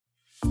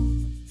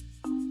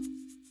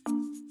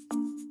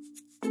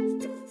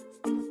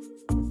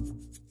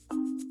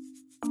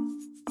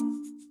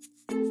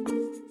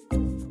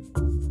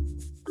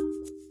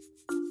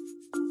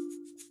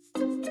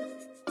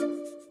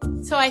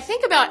I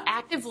think about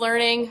active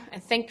learning,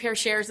 and think pair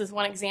shares as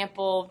one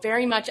example,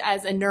 very much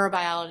as a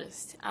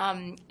neurobiologist.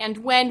 And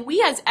when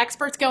we as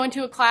experts go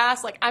into a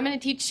class, like I'm going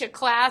to teach a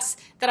class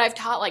that I've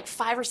taught like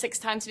 5 or 6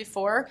 times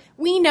before,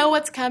 we know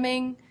what's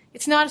coming.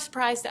 It's not a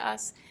surprise to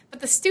us. But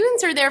the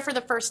students are there for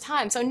the first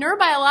time. So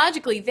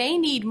neurobiologically, they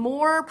need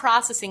more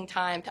processing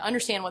time to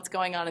understand what's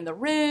going on in the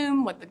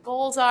room, what the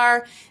goals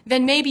are,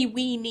 than maybe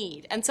we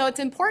need. And so it's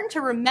important to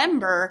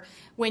remember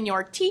when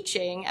you're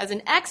teaching as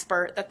an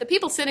expert that the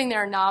people sitting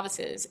there are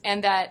novices,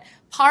 and that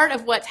part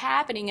of what's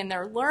happening in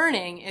their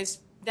learning is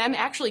them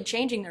actually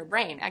changing their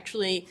brain,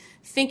 actually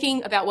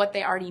thinking about what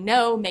they already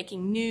know,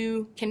 making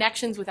new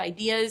connections with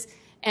ideas,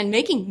 and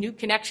making new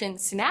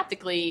connections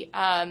synaptically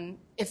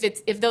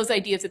if those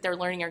ideas that they're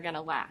learning are going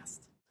to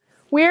last.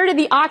 Where did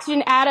the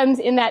oxygen atoms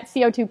in that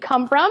CO2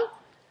 come from?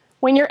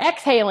 When you're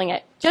exhaling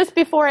it. Just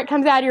before it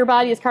comes out of your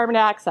body is carbon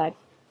dioxide.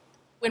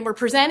 When we're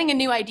presenting a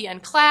new idea in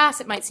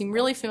class, it might seem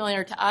really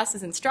familiar to us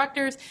as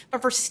instructors,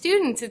 but for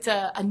students, it's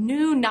a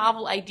new,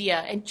 novel idea.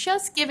 And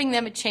just giving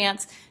them a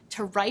chance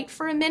to write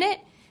for a minute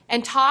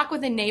and talk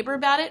with a neighbor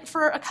about it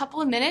for a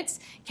couple of minutes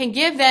can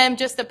give them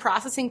just the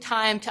processing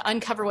time to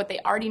uncover what they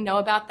already know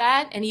about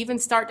that, and even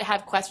start to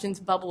have questions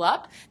bubble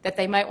up that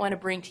they might want to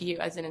bring to you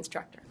as an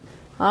instructor.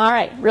 All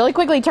right, really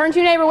quickly, turn to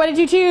your neighbor. What did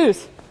you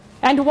choose?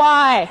 And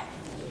why?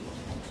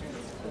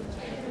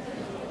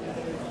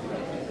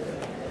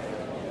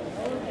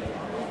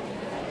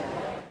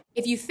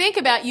 If you think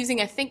about using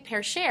a think,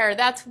 pair, share,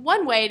 that's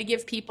one way to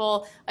give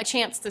people a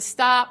chance to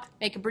stop,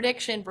 make a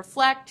prediction,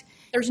 reflect.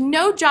 There's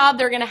no job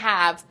they're going to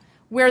have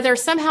where they're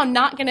somehow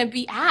not going to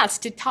be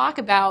asked to talk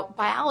about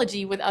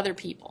biology with other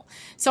people.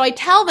 So I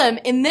tell them,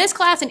 in this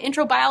class in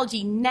intro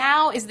biology,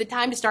 now is the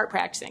time to start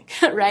practicing,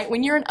 right?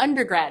 When you're an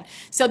undergrad,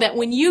 so that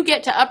when you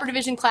get to upper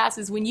division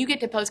classes, when you get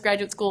to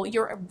postgraduate school,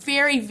 you're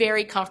very,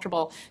 very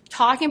comfortable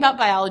talking about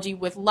biology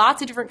with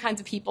lots of different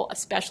kinds of people,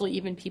 especially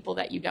even people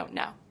that you don't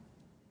know.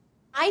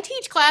 I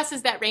teach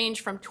classes that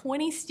range from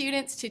 20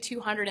 students to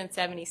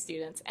 270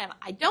 students, and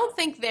I don't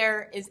think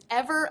there is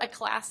ever a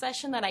class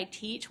session that I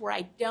teach where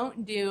I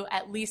don't do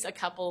at least a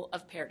couple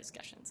of pair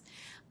discussions.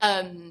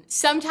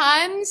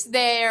 Sometimes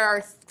there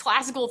are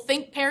classical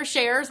think, pair,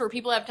 shares where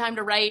people have time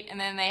to write and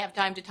then they have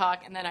time to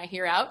talk and then I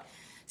hear out.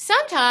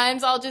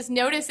 Sometimes I'll just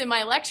notice in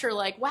my lecture,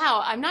 like,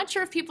 wow, I'm not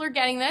sure if people are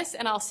getting this,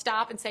 and I'll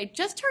stop and say,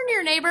 just turn to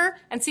your neighbor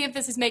and see if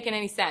this is making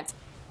any sense.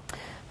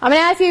 I'm going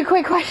to ask you a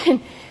quick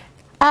question.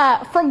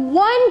 From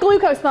one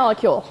glucose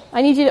molecule,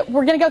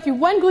 we're going to go through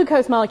one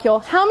glucose molecule.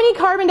 How many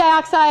carbon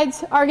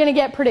dioxides are going to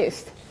get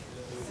produced?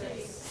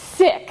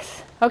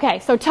 6. Okay,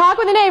 so talk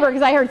with a neighbor,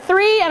 because I heard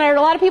 3 and I heard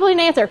a lot of people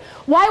didn't answer.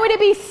 Why would it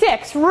be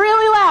 6?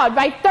 Really loud,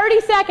 by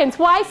 30 seconds.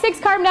 Why 6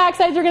 carbon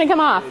dioxides are going to come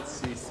off?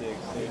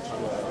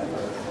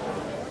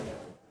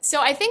 So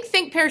I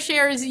think pair,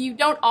 share is you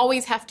don't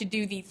always have to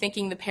do the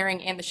thinking, the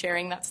pairing, and the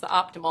sharing. That's the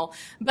optimal.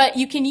 But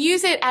you can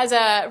use it as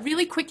a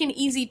really quick and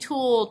easy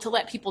tool to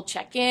let people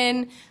check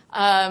in,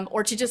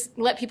 or to just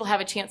let people have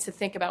a chance to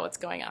think about what's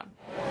going on.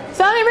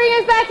 So let me bring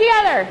us back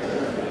together.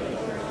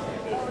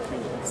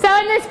 So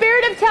in the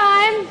spirit of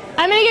time,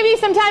 I'm going to give you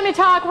some time to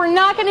talk. We're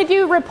not going to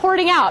do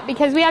reporting out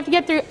because we have to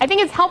get through. I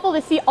think it's helpful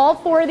to see all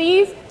 4 of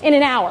these in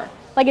an hour.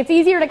 Like, it's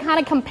easier to kind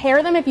of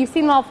compare them if you've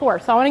seen them all 4.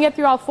 So I want to get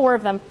through all 4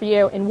 of them for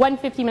you in one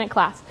 50-minute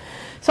class.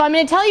 So I'm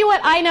going to tell you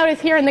what I notice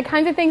here and the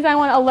kinds of things I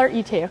want to alert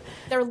you to.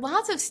 There are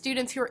lots of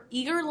students who are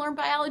eager to learn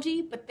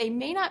biology, but they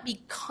may not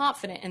be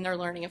confident in their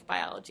learning of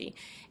biology.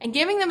 And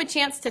giving them a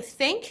chance to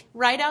think,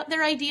 write out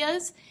their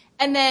ideas,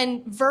 and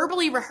then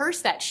verbally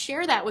rehearse that,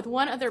 share that with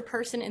one other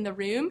person in the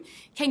room,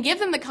 can give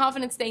them the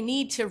confidence they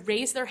need to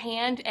raise their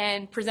hand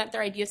and present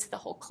their ideas to the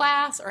whole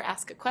class or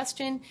ask a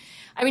question.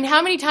 I mean,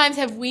 how many times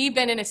have we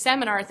been in a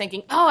seminar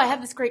thinking, oh, I have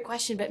this great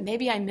question, but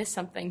maybe I missed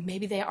something.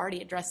 Maybe they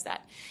already addressed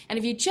that. And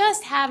if you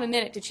just have a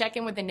minute to check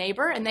in with a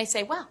neighbor and they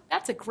say, wow,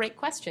 that's a great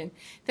question,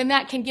 then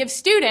that can give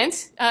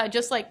students,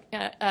 just like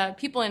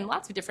people in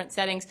lots of different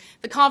settings,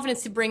 the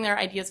confidence to bring their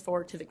ideas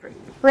forward to the group.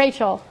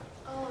 Rachel.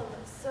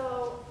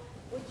 So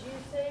would you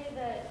say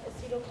that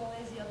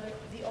acetylcholine is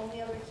the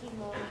only other key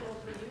molecule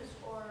produced,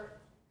 or?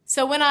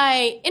 So when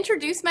I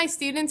introduce my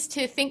students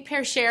to think,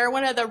 pair, share,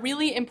 one of the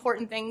really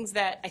important things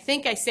that I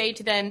think I say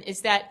to them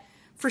is that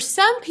for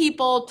some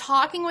people,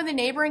 talking with a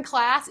neighbor in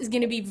class is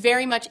going to be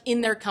very much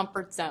in their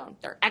comfort zone.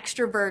 They're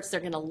extroverts. They're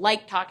going to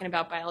like talking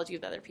about biology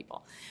with other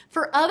people.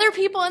 For other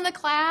people in the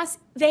class,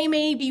 they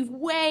may be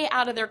way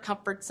out of their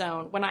comfort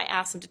zone when I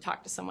ask them to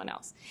talk to someone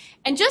else.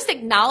 And just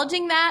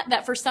acknowledging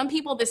that for some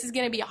people, this is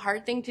going to be a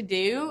hard thing to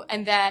do,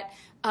 and that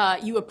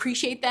you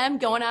appreciate them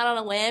going out on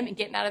a limb and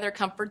getting out of their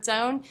comfort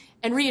zone,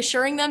 and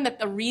reassuring them that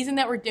the reason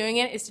that we're doing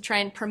it is to try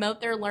and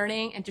promote their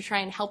learning and to try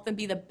and help them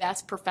be the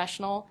best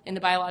professional in the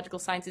biological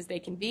sciences they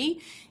can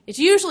be. It's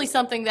usually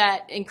something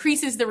that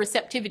increases the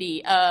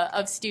receptivity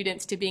of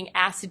students to being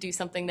asked to do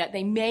something that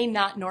they may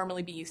not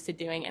normally be used to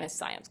doing in a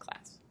science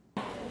class.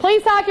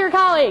 Please talk to your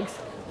colleagues.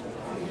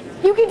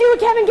 You can do it,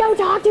 Kevin. Go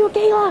talk to it,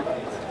 Kayla.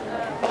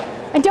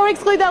 And don't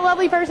exclude that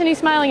lovely person who's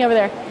smiling over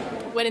there.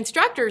 what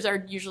instructors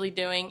are usually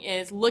doing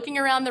is looking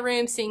around the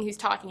room, seeing who's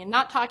talking and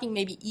not talking,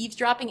 maybe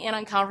eavesdropping in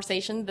on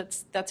conversation.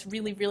 That's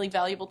really, really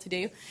valuable to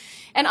do.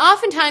 And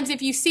oftentimes,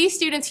 if you see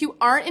students who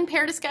aren't in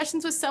pair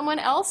discussions with someone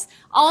else,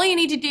 all you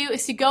need to do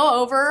is to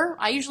go over,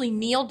 I usually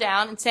kneel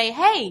down and say,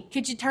 hey,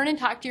 could you turn and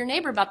talk to your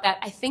neighbor about that?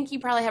 I think you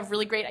probably have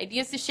really great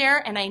ideas to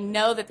share, and I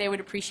know that they would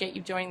appreciate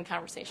you joining the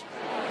conversation.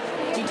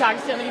 Did you talk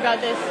to somebody about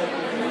this?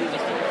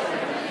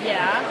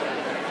 Yeah.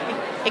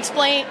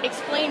 Explain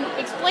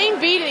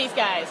B to these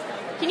guys.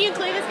 Can you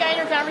include this guy in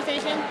your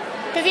conversation?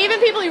 Because even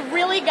people who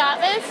really got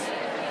this,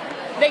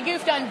 they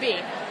goofed on B.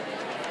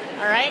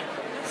 All right?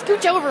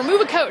 Scooch over,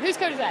 move a coat. Whose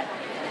coat is that?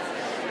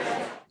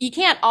 You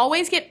can't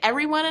always get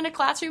everyone in a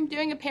classroom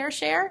doing a pair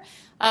share.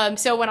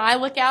 So when I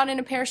look out in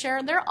a pair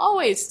share, there are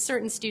always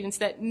certain students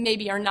that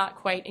maybe are not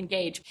quite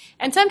engaged.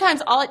 And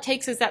sometimes all it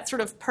takes is that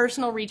sort of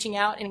personal reaching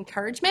out and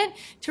encouragement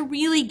to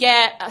really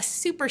get a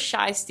super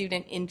shy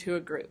student into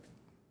a group.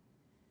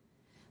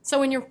 So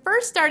when you're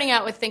first starting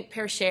out with Think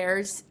Pair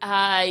Shares,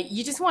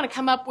 you just want to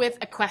come up with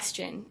a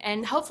question,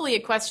 and hopefully a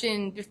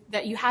question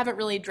that you haven't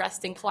really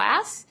addressed in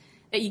class,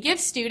 that you give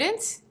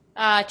students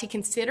to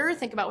consider,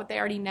 think about what they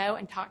already know,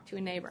 and talk to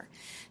a neighbor.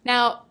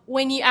 Now,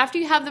 after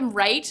you have them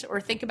write or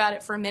think about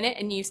it for a minute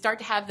and you start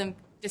to have them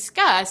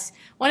discuss,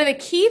 one of the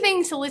key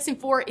things to listen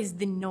for is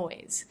the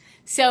noise.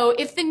 So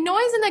if the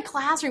noise in the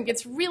classroom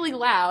gets really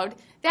loud,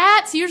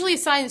 that's usually a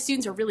sign that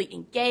students are really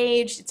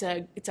engaged. It's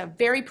a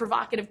very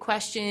provocative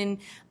question.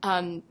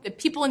 The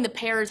people in the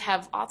pairs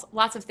have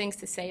lots of things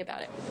to say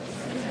about it.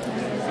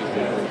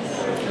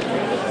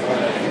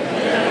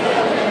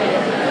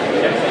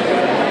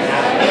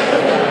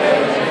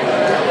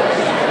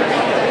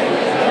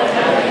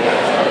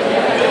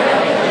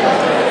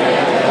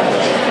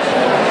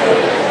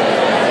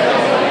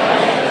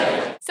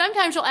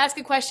 Sometimes you'll ask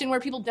a question where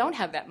people don't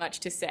have that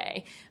much to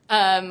say,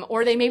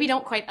 or they maybe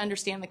don't quite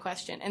understand the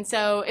question. And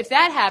so if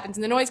that happens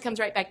and the noise comes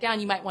right back down,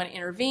 you might want to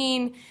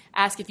intervene,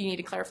 ask if you need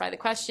to clarify the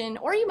question,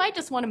 or you might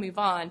just want to move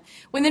on.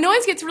 When the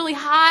noise gets really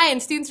high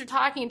and students are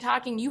talking and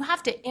talking, you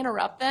have to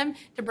interrupt them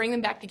to bring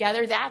them back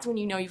together. That's when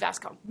you know you've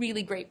asked a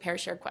really great pair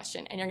share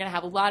question, and you're going to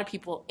have a lot of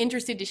people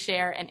interested to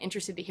share and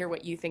interested to hear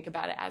what you think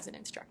about it as an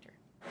instructor.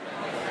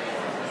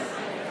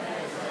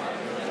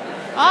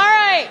 All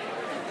right.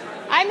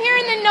 I'm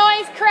hearing the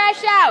noise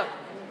crash out.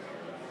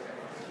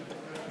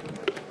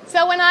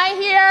 So when I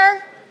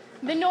hear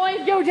the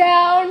noise go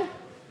down,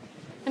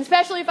 and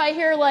especially if I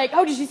hear like,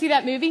 oh, did you see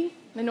that movie?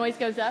 The noise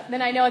goes up,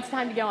 then I know it's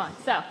time to go on.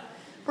 So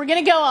we're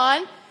going to go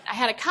on. I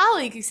had a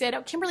colleague who said,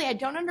 oh, Kimberly, I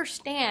don't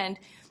understand.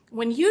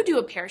 When you do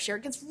a pair share,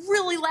 it gets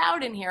really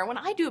loud in here. When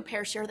I do a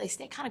pair share, they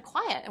stay kind of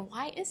quiet. And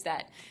why is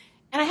that?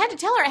 And I had to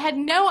tell her I had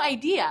no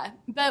idea,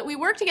 but we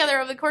worked together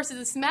over the course of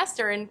the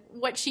semester, and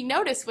what she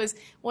noticed was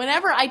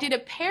whenever I did a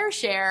pair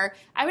share,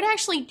 I would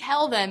actually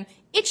tell them,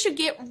 it should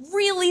get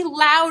really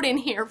loud in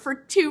here for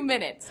 2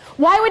 minutes.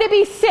 Why would it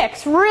be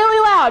 6?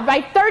 Really loud.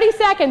 By 30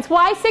 seconds,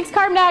 why 6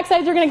 carbon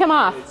dioxides are going to come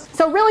off?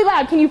 So really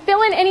loud. Can you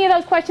fill in any of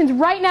those questions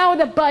right now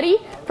with a buddy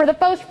for the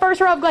first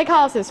row of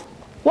glycolysis?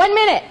 1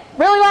 minute.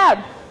 Really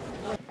loud.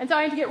 And so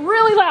I have to get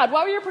really loud.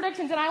 What were your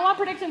predictions? And I want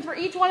predictions for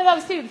each one of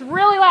those students.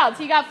 Really loud.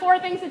 So you got 4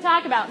 things to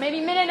talk about. Maybe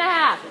a minute and a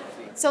half.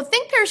 So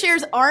Think Pair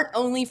Shares aren't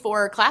only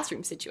for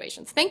classroom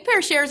situations. Think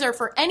Pair Shares are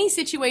for any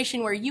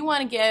situation where you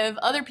want to give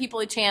other people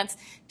a chance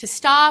to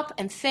stop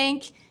and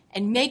think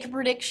and make a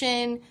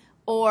prediction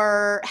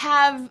or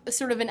have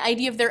sort of an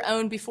idea of their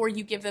own before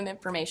you give them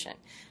information.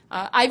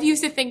 I've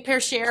used a Think Pair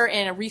Share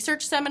in a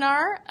research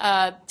seminar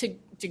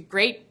to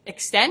great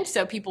extent,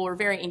 so people were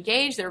very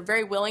engaged. They were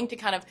very willing to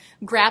kind of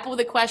grapple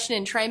with a question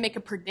and try and make a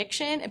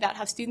prediction about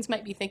how students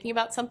might be thinking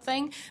about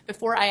something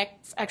before I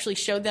actually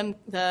showed them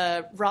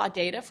the raw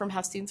data from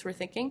how students were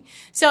thinking.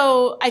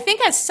 So I think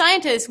as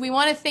scientists, we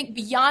want to think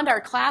beyond our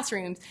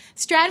classrooms.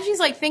 Strategies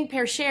like Think,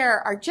 Pair, Share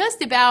are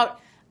just about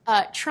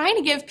trying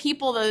to give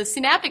people the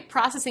synaptic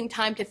processing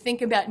time to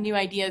think about new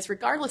ideas,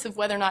 regardless of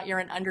whether or not you're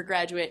an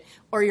undergraduate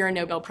or you're a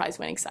Nobel Prize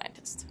winning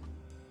scientist.